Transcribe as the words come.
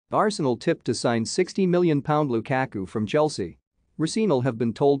Arsenal tipped to sign £60 million Lukaku from Chelsea. Arsenal have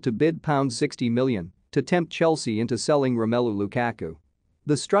been told to bid £60 million to tempt Chelsea into selling Romelu Lukaku.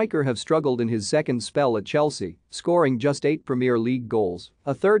 The striker have struggled in his second spell at Chelsea, scoring just 8 Premier League goals,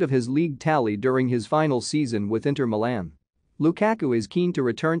 a third of his league tally during his final season with Inter Milan. Lukaku is keen to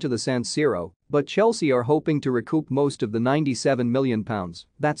return to the San Siro, but Chelsea are hoping to recoup most of the £97 million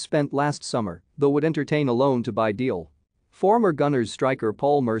that spent last summer, though would entertain a loan-to-buy deal. Former Gunners striker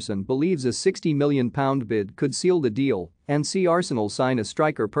Paul Merson believes a £60 million bid could seal the deal and see Arsenal sign a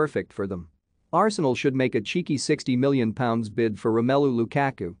striker perfect for them. Arsenal should make a cheeky £60 million bid for Romelu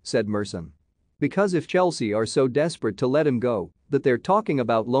Lukaku, said Merson. Because if Chelsea are so desperate to let him go that they're talking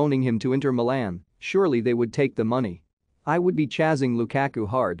about loaning him to Inter Milan, surely they would take the money. I would be chasing Lukaku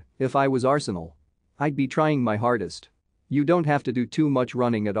hard if I was Arsenal. I'd be trying my hardest. You don't have to do too much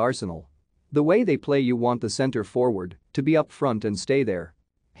running at Arsenal. The way they play, you want the centre forward to be up front and stay there.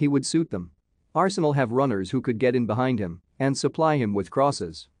 He would suit them. Arsenal have runners who could get in behind him and supply him with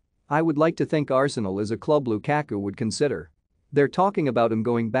crosses. I would like to think Arsenal is a club Lukaku would consider. They're talking about him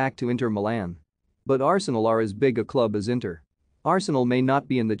going back to Inter Milan. But Arsenal are as big a club as Inter. Arsenal may not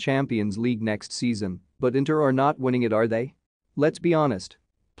be in the Champions League next season, but Inter are not winning it, are they? Let's be honest.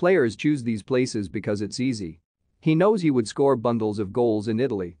 Players choose these places because it's easy. He knows he would score bundles of goals in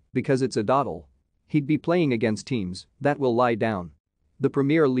Italy because it's a dawdle. He'd be playing against teams that will lie down. The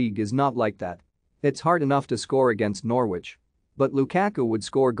Premier League is not like that. It's hard enough to score against Norwich. But Lukaku would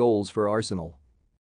score goals for Arsenal.